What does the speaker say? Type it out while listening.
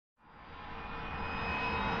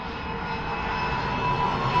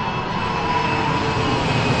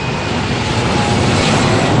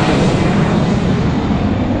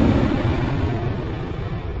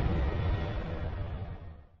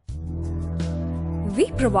We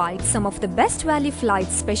provide some of the best value flight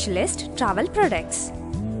specialist travel products.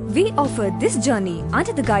 We offer this journey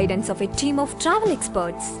under the guidance of a team of travel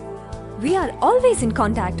experts. We are always in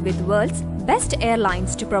contact with the world's best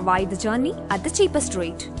airlines to provide the journey at the cheapest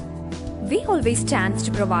rate. We always stand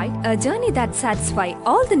to provide a journey that satisfies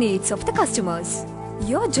all the needs of the customers.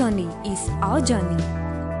 Your journey is our journey.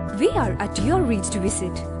 We are at your reach to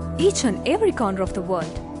visit each and every corner of the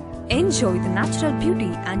world. Enjoy the natural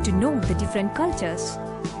beauty and to know the different cultures.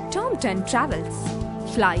 Tomton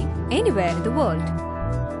Travels. Fly anywhere in the world.